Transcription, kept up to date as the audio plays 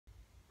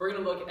We're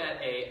going to look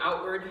at a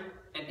outward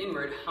and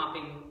inward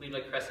hopping lead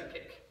leg crescent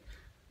kick.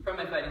 From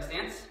my fighting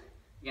stance,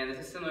 again, this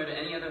is similar to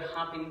any other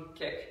hopping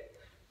kick.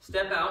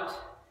 Step out,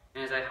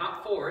 and as I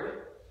hop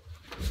forward,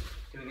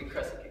 doing a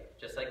crescent kick,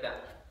 just like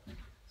that.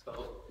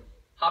 So,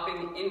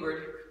 hopping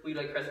inward lead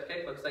leg crescent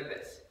kick looks like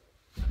this.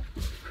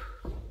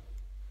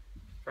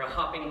 For a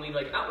hopping lead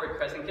leg outward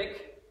crescent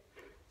kick,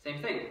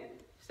 same thing.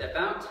 Step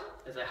out,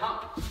 as I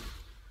hop,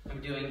 I'm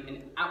doing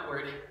an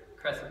outward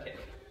crescent kick,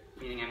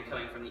 meaning I'm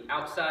coming from the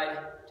outside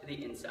to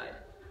the inside.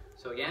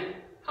 So again,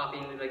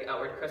 hopping lead leg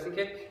outward crescent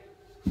kick,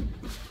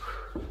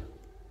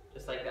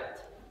 just like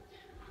that.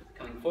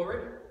 Coming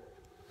forward,